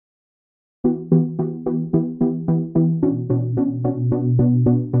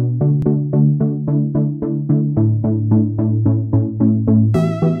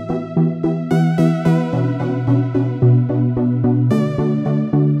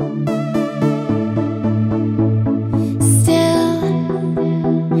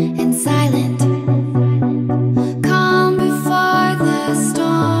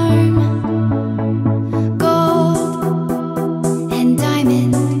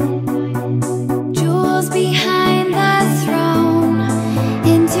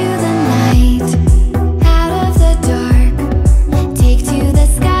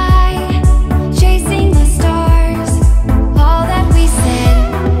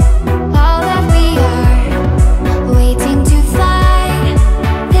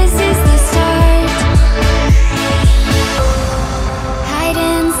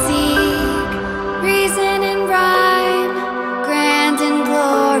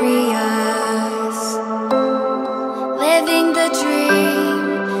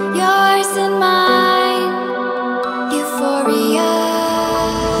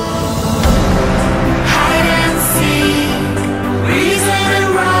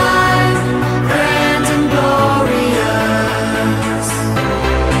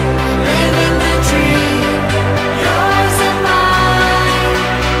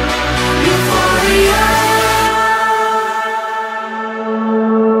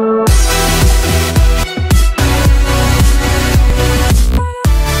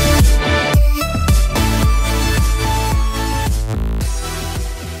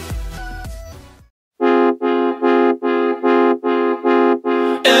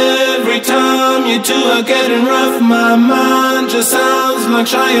Every time you two are getting rough, my mind just sounds like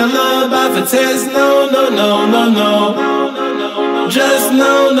Shia LaBeouf. It says no, no, no, no, no, just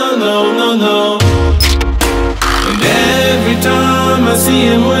no, no, no, no, no. And every time I see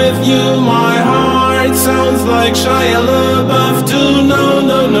him with you, my heart sounds like Shia LaBeouf too. No,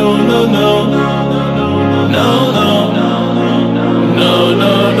 no, no, no, no, no, no, no,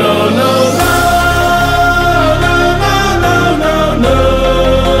 no, no, no.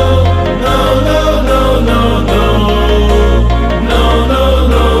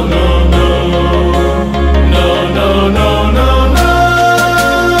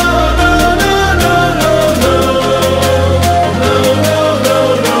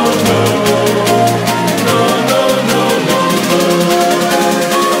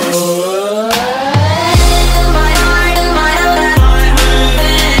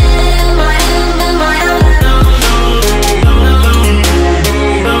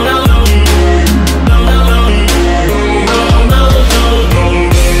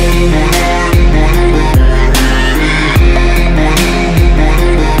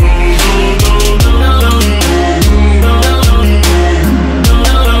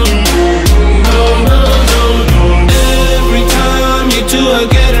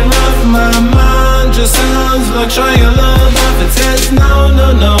 Like Shia LaBeouf, it says no,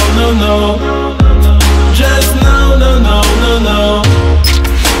 no, no, no, no, just no, no, no, no, no.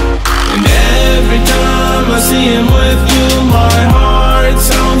 And every time I see him with you, my heart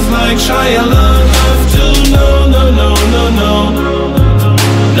sounds like Shia LaBeouf too. No, no, no, no, no,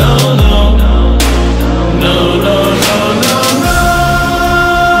 no, no.